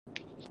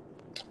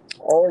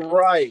All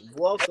right,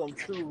 welcome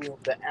to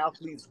the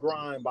Athlete's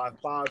Grind by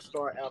Five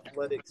Star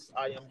Athletics.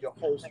 I am your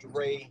host,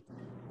 Ray.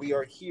 We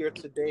are here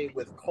today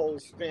with Cole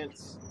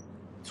Spence,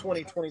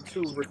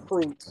 2022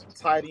 recruit,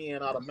 tight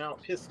end out of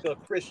Mount Pisgah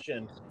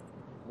Christian,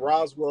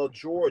 Roswell,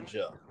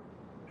 Georgia.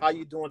 How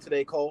you doing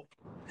today, Cole?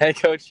 Hey,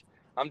 Coach.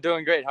 I'm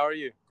doing great. How are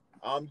you?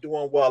 I'm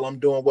doing well. I'm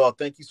doing well.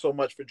 Thank you so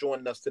much for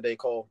joining us today,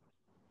 Cole.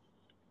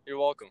 You're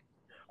welcome.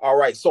 All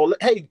right, so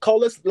hey, Cole,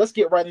 let's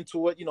get right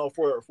into it.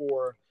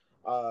 For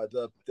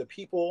the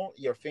people,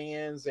 your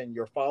fans and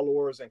your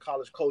followers and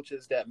college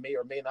coaches that may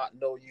or may not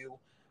know you,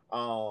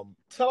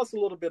 tell us a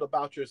little bit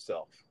about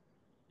yourself.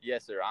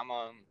 Yes, sir.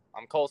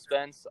 I'm Cole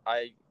Spence.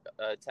 I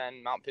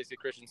attend Mount Pisgah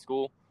Christian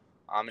School.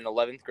 I'm in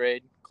 11th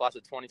grade, class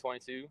of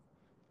 2022,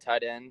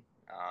 tight end.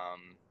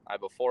 I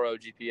have a 4.0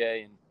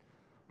 GPA, and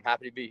I'm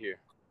happy to be here.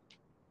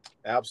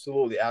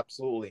 Absolutely,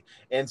 absolutely.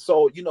 And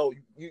so, you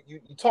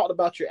talked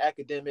about your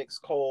academics,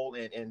 Cole,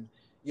 and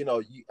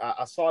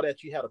I saw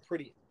that you had a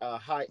pretty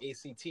high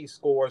ACT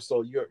score,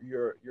 so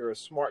you're a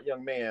smart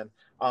young man.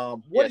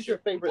 What Yes, is your sir.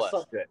 I'm favorite blessed.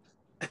 subject?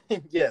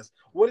 Yes.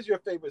 What is your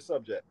favorite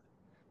subject?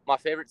 My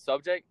favorite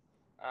subject?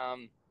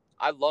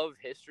 I love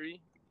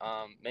history,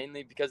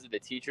 mainly because of the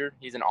teacher.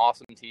 He's an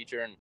awesome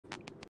teacher. And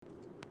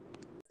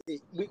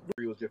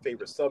We was your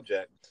favorite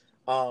subject.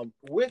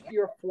 With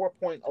your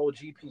 4.0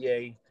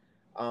 GPA,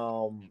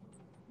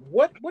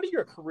 what are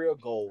your career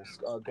goals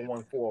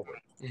going forward?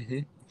 Mm-hmm.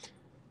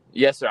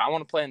 Yes, sir. I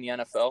want to play in the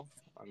NFL.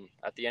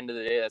 At the end of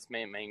the day, that's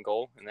my main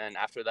goal. And then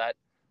after that,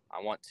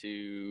 I want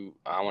to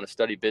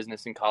study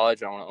business in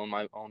college. I want to own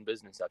my own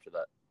business after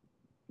that.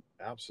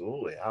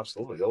 Absolutely,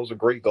 absolutely. Those are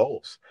great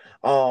goals.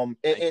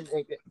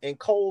 And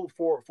Cole,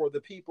 for the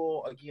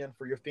people, again,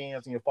 for your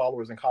fans and your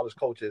followers and college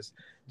coaches,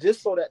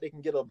 just so that they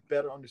can get a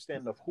better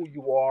understanding of who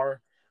you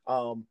are.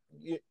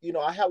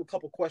 I have a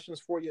couple questions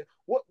for you.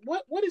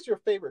 What is your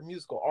favorite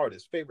musical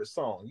artist? Favorite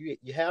song?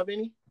 You have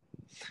any?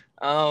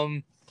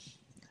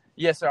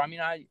 Yes, sir. I mean,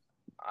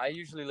 I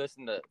usually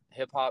listen to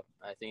hip hop.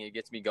 I think it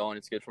gets me going.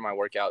 It's good for my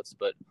workouts.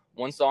 But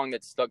one song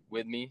that's stuck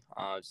with me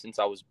since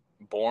I was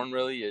born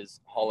really is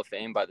Hall of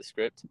Fame by The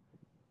Script.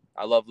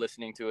 I love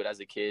listening to it as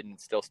a kid, and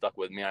it's still stuck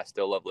with me. I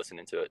still love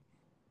listening to it.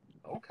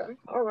 Okay,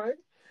 all right.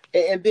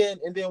 And then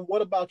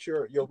what about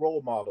your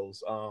role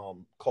models,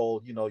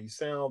 Cole? You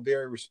sound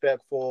very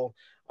respectful,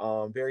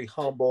 very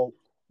humble.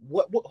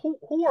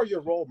 Who are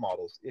your role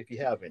models, if you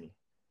have any?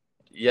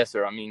 Yes,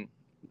 sir. I mean,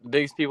 the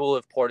biggest people who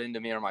have poured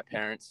into me are my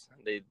parents.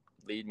 They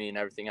lead me in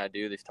everything I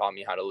do. They've taught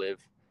me how to live.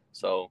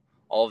 So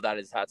all of that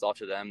is hats off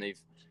to them.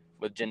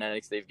 With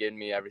genetics, they've given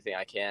me everything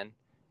I can.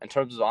 In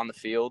terms of on the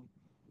field,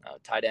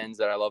 tight ends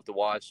that I love to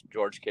watch,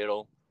 George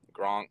Kittle,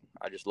 Gronk.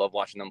 I just love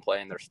watching them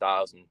play in their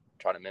styles and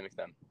try to mimic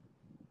them.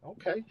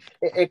 Okay.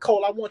 And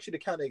Cole, I want you to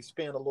kind of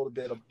expand a little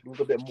bit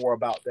more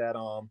about that.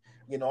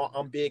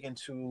 I'm big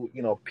into,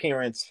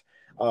 parents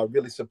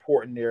really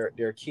supporting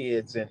their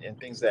kids and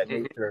things of that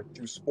Mm-hmm. nature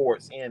through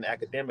sports and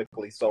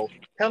academically. So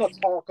kind of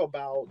talk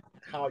about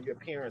how your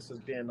parents has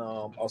been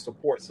a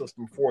support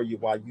system for you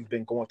while you've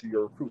been going through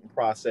your recruiting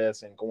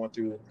process and going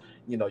through,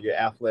 your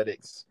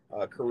athletic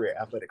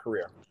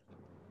career.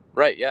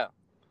 Right, yeah.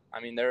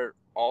 I mean, they're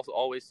also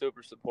always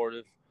super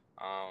supportive.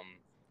 Um,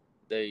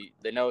 they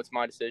know it's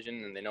my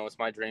decision, and they know it's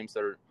my dreams.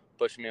 They're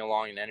pushing me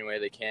along in any way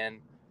they can,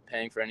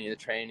 paying for any of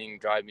the training,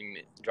 driving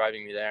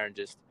me there, and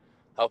just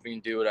helping me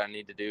do what I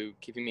need to do,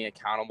 keeping me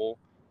accountable.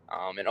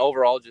 And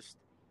overall, just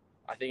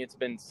I think it's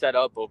been set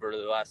up over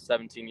the last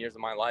 17 years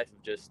of my life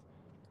of just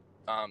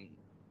um,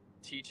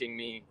 teaching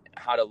me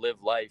how to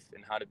live life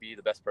and how to be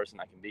the best person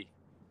I can be.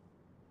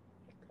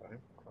 Okay.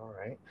 All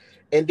right.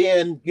 And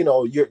then,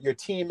 your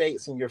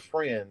teammates and your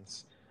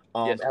friends,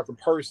 Yes, sir. as a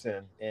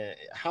person, and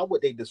how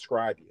would they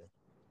describe you?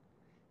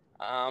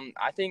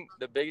 I think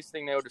the biggest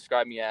thing they would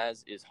describe me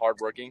as is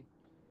hardworking,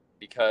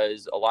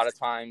 because a lot of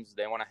times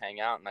they want to hang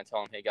out and I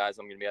tell them, hey guys,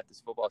 I'm going to be at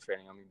this football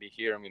training. I'm going to be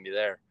here. I'm going to be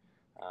there.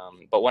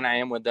 But when I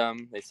am with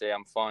them, they say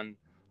I'm fun.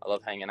 I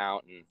love hanging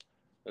out and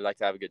they like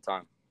to have a good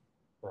time.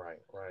 Right,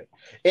 right.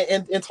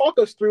 And talk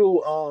us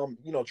through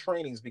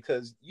trainings,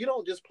 because you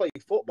don't just play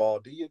football,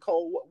 do you,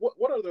 Cole?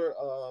 What other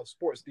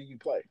sports do you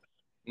play?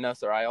 No,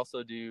 sir. I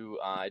do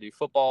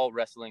football,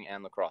 wrestling,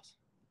 and lacrosse.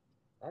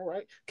 All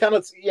right. Kind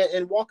of, yeah,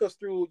 and walk us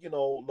through,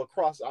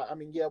 lacrosse. I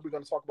mean, yeah, we're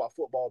going to talk about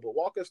football, but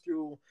walk us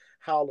through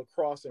how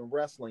lacrosse and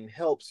wrestling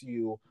helps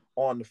you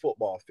on the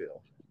football field.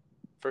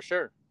 For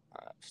sure.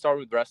 Start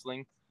with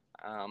wrestling.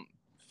 Um,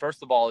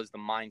 First of all is the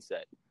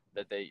mindset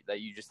that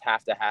you just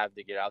have to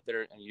get out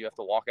there, and you have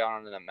to walk out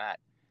onto the mat,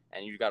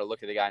 and you got to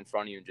look at the guy in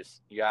front of you and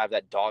just you have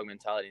that dog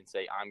mentality and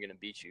say, I'm going to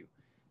beat you.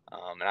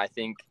 And I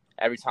think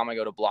every time I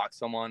go to block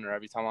someone, or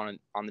every time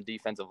on the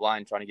defensive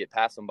line trying to get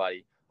past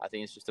somebody, I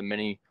think it's just a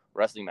mini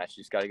wrestling match.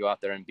 You just got to go out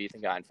there and beat the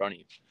guy in front of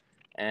you.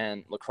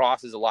 And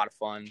lacrosse is a lot of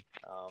fun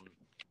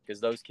because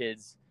those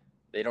kids,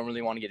 they don't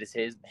really want to get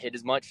hit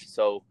as much.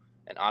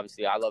 And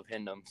obviously I love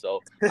hitting them.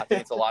 So I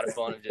think it's a lot of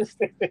fun of just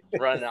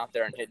running out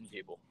there and hitting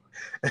people.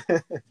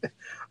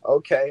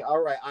 Okay, all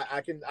right.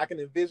 I can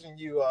envision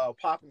you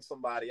popping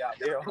somebody out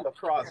there on the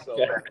cross.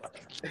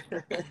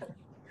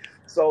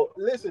 So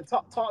listen,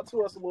 talk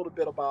to us a little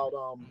bit about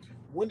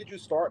when did you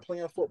start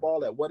playing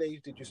football? At what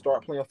age did you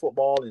start playing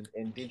football?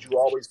 And did you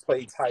always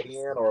play tight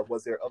end, or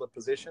was there other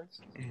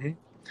positions? Mm-hmm.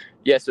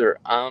 Yes, sir.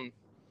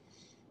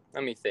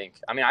 Let me think.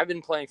 I mean, I've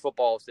been playing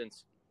football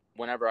since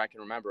whenever I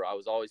can remember. I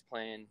was always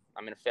playing.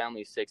 I'm in a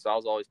family of 6, so I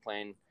was always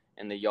playing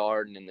in the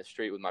yard and in the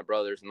street with my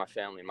brothers and my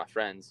family and my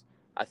friends.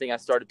 I think I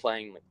started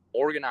playing like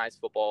organized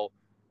football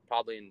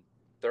probably in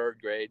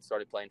 3rd grade.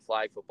 Started playing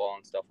flag football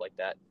and stuff like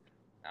that.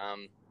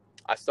 Um,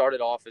 I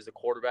started off as a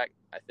quarterback.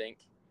 I think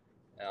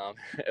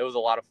it was a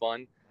lot of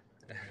fun.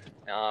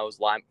 I was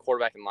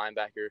quarterback and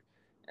linebacker,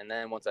 and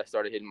then once I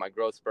started hitting my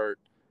growth spurt,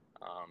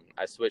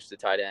 I switched to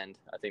tight end.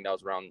 I think that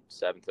was around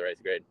 7th or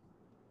 8th grade.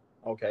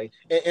 Okay,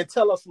 and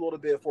tell us a little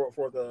bit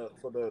for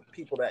the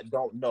people that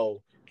don't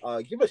know.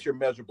 Give us your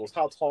measurables.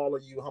 How tall are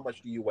you? How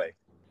much do you weigh?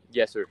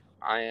 Yes, sir.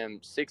 I am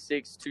 6'6",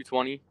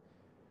 220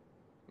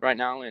 right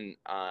now, and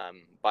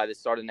by the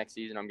start of next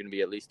season, I'm going to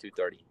be at least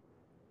 230.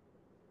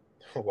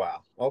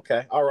 Wow.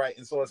 Okay. All right.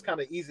 And so it's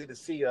kind of easy to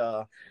see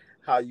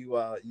how you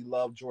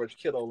love George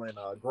Kittle and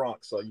Gronk.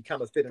 So you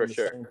kind of fit in For the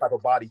sure. same type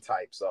of body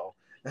type. So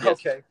Yes.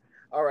 okay.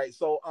 All right.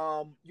 So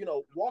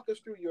walk us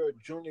through your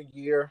junior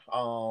year.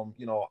 How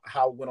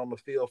it went on the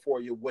field for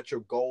you, what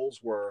your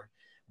goals were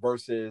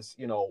versus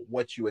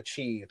what you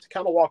achieved.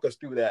 Kind of walk us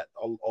through that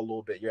a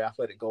little bit. Your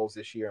athletic goals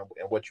this year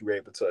and what you were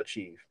able to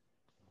achieve.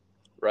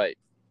 Right.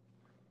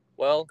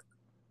 Well,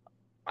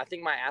 I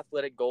think my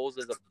athletic goals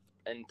as a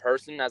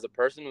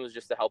person was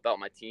just to help out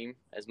my team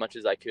as much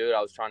as I could.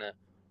 I was trying to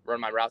run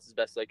my routes as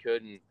best as I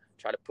could and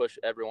try to push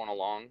everyone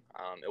along.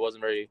 It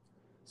wasn't very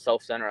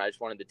self-centered. I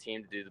just wanted the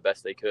team to do the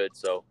best they could.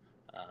 So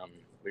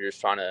we were just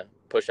trying to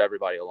push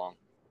everybody along.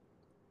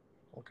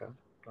 Okay.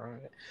 All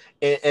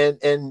right.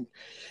 And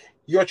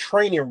your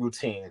training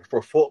routine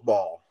for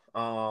football.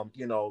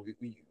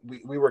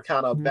 We were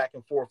kind of back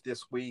and forth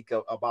this week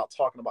about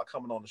talking about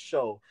coming on the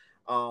show.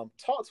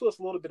 Talk to us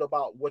a little bit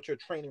about what your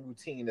training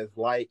routine is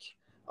like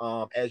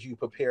as you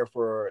prepare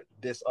for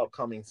this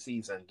upcoming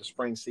season, the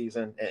spring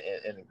season,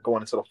 and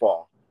going into the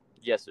fall.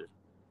 Yes, sir.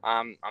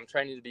 I'm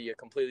training to be a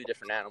completely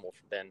different animal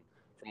than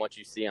from what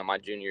you see on my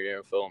junior year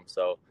of film.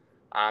 So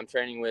I'm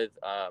training with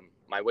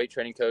my weight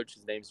training coach.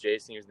 His name's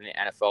Jason. He was in the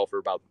NFL for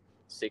about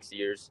 6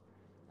 years.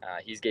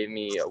 He's gave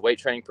me a weight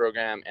training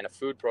program and a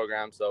food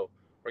program. So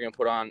we're going to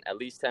put on at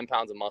least 10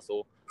 pounds of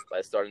muscle by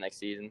the start of next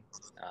season.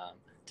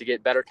 To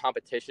get better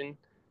competition,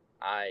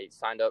 I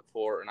signed up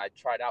for and I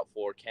tried out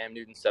for Cam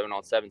Newton's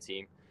 7-on-7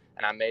 team,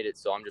 and I made it.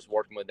 So I'm just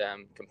working with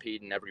them,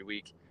 competing every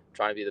week,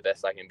 trying to be the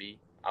best I can be.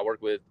 I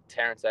work with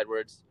Terrence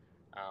Edwards,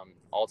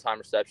 all-time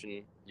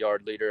reception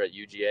yard leader at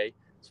UGA.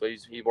 So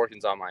he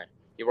works on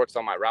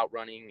my route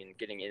running and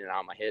getting in and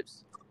out of my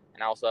hips.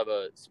 And I also have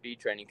a speed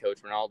training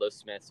coach, Ronaldo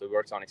Smith, so he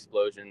works on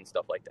explosion and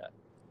stuff like that.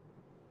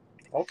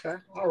 Okay,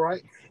 all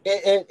right.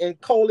 And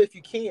Cole, if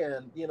you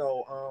can,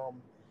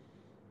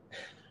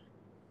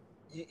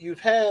 you've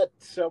had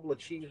several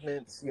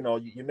achievements.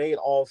 You made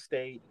All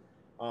State.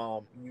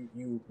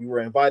 You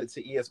were invited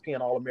to ESPN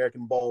All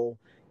American Bowl.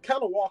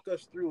 Kind of walk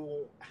us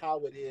through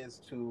how it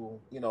is to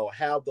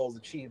have those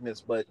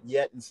achievements, but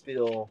yet and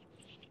still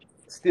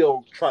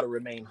try to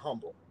remain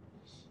humble.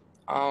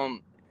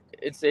 Um,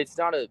 it's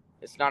not a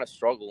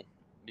struggle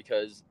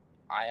because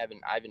I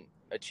haven't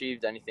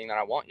achieved anything that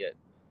I want yet.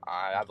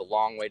 I have a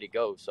long way to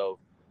go. So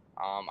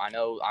I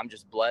know I'm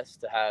just blessed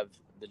to have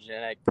the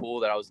genetic pool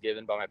that I was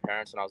given by my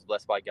parents, and I was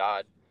blessed by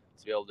God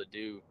to be able to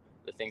do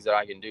the things that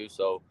I can do.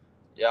 So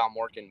yeah, I'm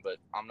working, but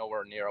I'm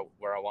nowhere near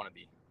where I want to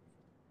be.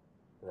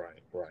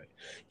 Right.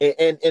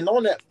 And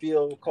on that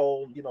field,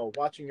 Cole,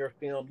 watching your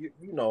film,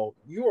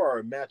 you are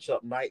a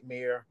matchup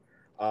nightmare.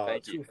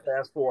 Thank you. Too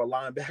fast for a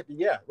linebacker.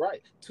 Yeah,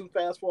 right. Too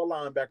fast for a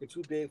linebacker,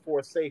 too big for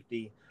a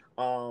safety.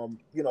 Kind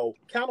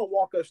of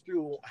walk us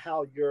through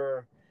how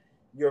your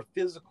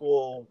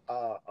physical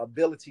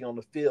ability on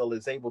the field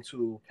is able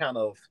to kind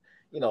of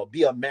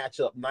be a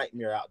matchup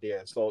nightmare out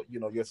there. So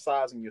your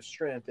size and your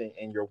strength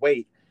and your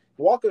weight.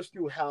 Walk us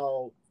through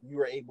how you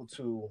were able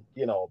to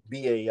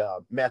be a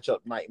matchup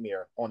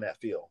nightmare on that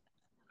field.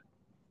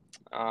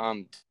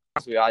 I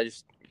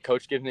just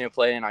coach gives me a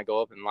play and I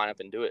go up and line up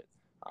and do it.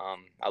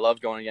 I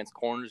love going against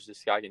corners.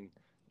 This guy can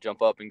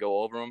jump up and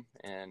go over them,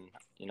 and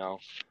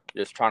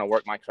just trying to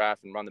work my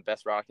craft and run the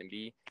best route I can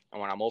be. And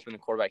when I'm open, the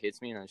quarterback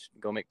hits me, and I just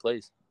go make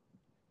plays.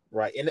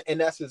 Right, and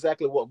that's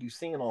exactly what we've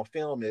seen on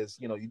film. Is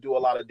you do a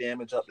lot of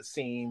damage up the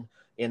seam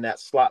in that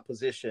slot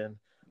position.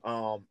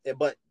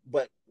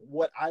 But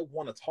what I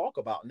want to talk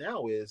about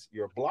now is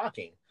your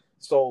blocking.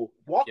 So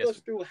walk Yes, us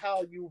sir. through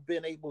how you've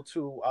been able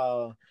to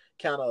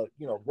kind of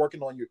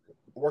working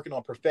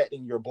on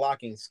perfecting your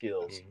blocking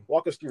skills. Mm-hmm.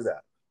 Walk us through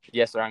that.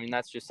 Yes, sir. I mean,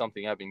 that's just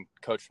something I've been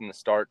coached from the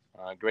start.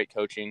 Great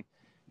coaching,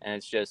 and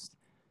it's just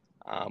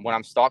when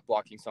I'm stock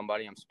blocking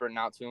somebody, I'm sprinting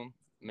out to them,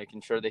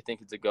 making sure they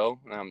think it's a go,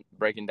 and I'm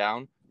breaking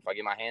down. If I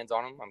get my hands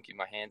on them, I'm keeping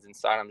my hands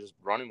inside. I'm just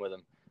running with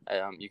them.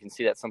 You can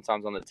see that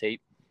sometimes on the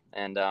tape,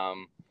 and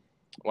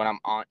when I'm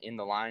in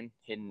the line,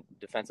 hitting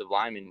defensive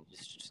linemen,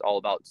 it's just all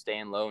about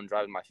staying low and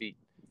driving my feet,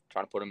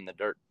 trying to put them in the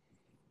dirt.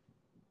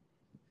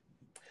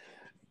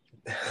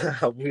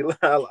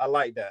 I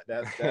like that.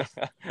 That's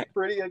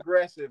pretty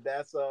aggressive.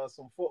 That's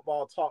some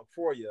football talk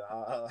for you.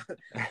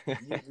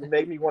 You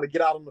made me want to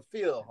get out on the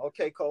field.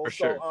 Okay, Cole. For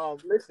So sure.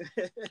 listen,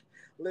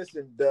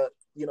 listen.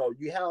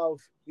 You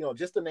have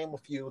just to name a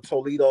few: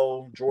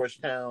 Toledo,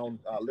 Georgetown,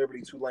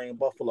 Liberty, Tulane,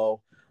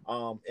 Buffalo,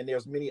 and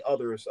there's many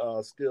others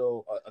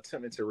still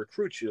attempting to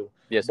recruit you.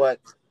 Yes, sir. But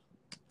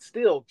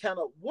still, kind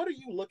of, what are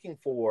you looking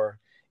for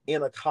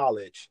in a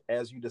college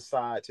as you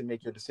decide to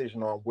make your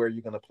decision on where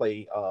you're going to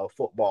play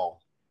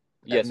football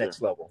at Yes, sir.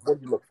 next level? What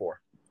do you look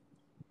for?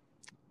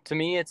 To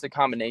me, it's a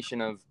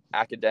combination of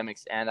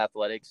academics and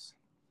athletics.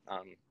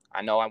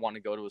 I know I want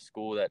to go to a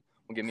school that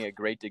will give me a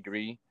great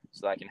degree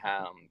so that I can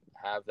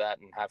have that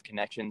and have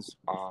connections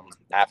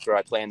after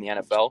I play in the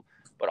NFL.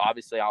 But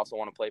obviously, I also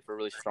want to play for a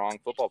really strong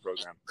football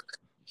program.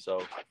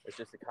 So it's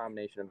just a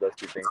combination of those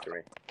two things for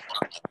me.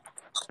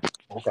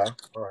 Okay,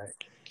 all right.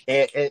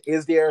 And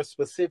is there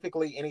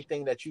specifically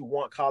anything that you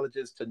want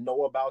colleges to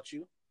know about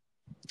you?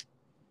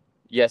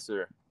 Yes,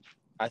 sir.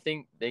 I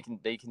think they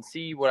can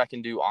see what I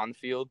can do on the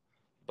field,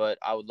 but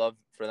I would love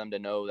for them to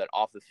know that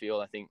off the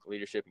field, I think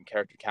leadership and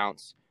character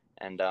counts.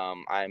 And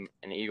I'm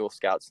an Eagle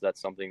Scout, so that's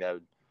something that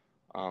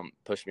would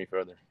push me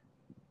further.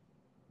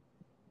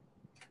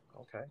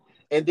 Okay.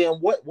 And then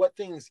what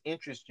things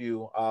interest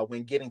you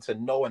when getting to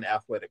know an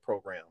athletic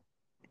program?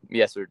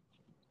 Yes, sir.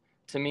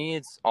 To me,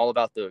 it's all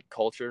about the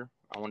culture.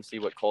 I want to see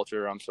what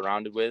culture I'm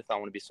surrounded with. I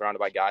want to be surrounded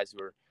by guys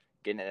who are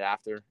getting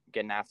after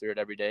it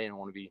every day, and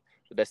want to be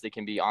the best they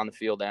can be on the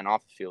field and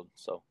off the field.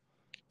 So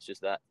it's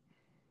just that.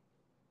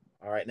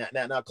 All right,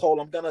 now, Cole,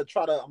 I'm gonna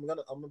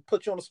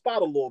put you on the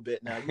spot a little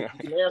bit. Now, you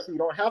can answer. You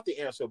don't have to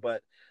answer,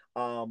 but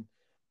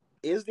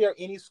is there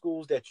any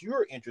schools that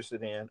you're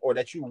interested in, or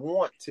that you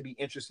want to be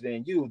interested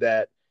in, you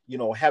that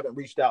haven't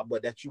reached out,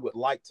 but that you would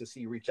like to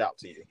see reach out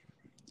to you?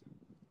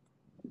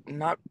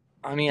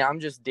 I'm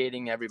just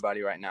dating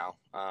everybody right now.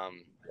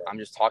 I'm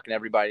just talking to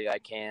everybody I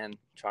can,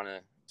 trying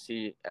to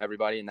see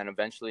everybody, and then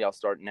eventually I'll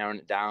start narrowing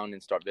it down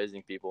and start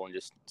visiting people and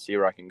just see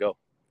where I can go.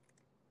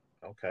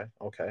 Okay.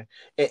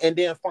 And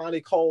then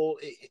finally, Cole,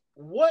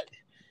 what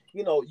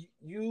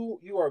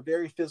you are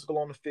very physical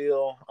on the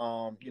field.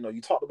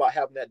 You talked about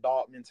having that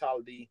dog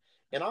mentality,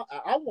 and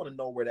I want to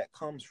know where that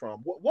comes from.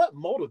 What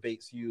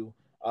motivates you?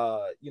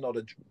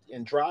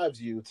 And drives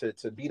you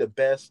to be the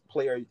best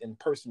player in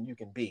person you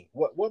can be.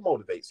 What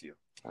motivates you?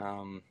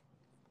 Um,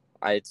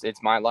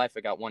 it's my life.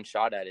 I got one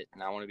shot at it,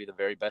 and I want to be the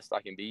very best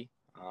I can be.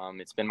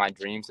 It's been my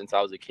dream since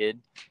I was a kid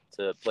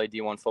to play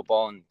D1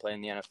 football and play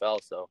in the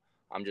NFL. So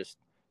I'm just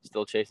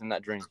still chasing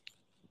that dream.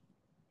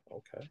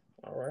 Okay,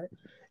 all right.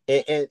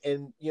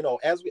 And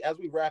as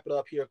we wrap it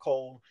up here,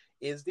 Cole,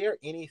 is there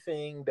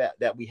anything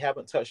that we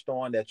haven't touched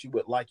on that you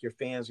would like your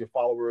fans, your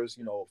followers,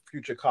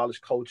 future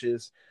college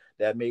coaches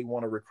that may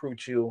want to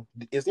recruit you?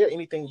 Is there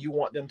anything you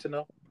want them to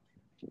know?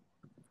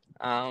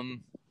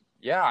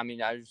 Yeah,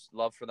 I just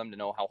love for them to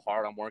know how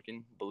hard I'm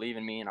working. Believe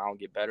in me, and I'll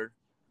get better.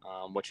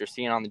 What you're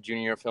seeing on the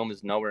junior year film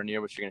is nowhere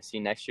near what you're going to see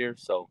next year.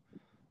 So,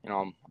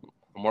 I'm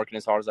working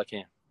as hard as I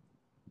can.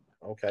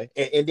 Okay,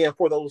 and then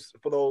for those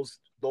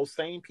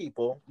same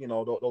people,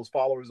 those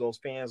followers, those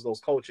fans, those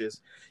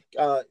coaches,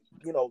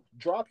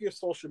 drop your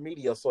social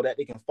media so that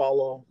they can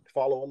follow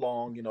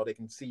along. They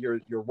can see your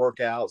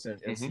workouts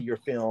and see your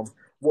film.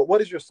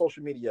 What is your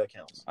social media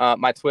accounts?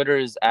 My Twitter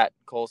is at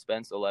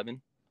ColeSpence11.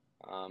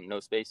 No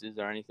spaces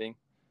or anything.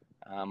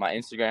 My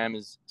Instagram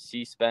is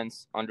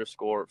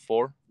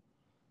cspence_4,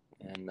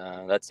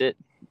 and that's it.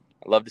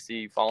 I'd love to see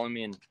you following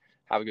me and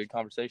have a good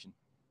conversation.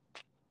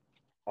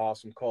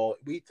 Awesome, Cole.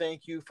 We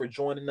thank you for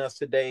joining us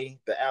today.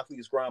 The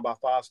Athletes Grind by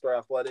 5-Star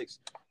Athletics.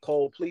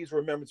 Cole, please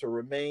remember to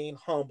remain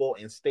humble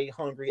and stay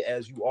hungry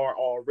as you are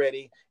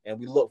already. And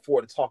we look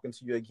forward to talking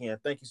to you again.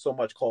 Thank you so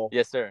much, Cole.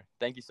 Yes, sir.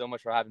 Thank you so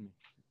much for having me.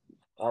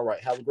 All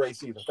right. Have a great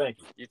season. Thank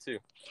you. You too.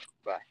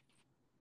 Bye.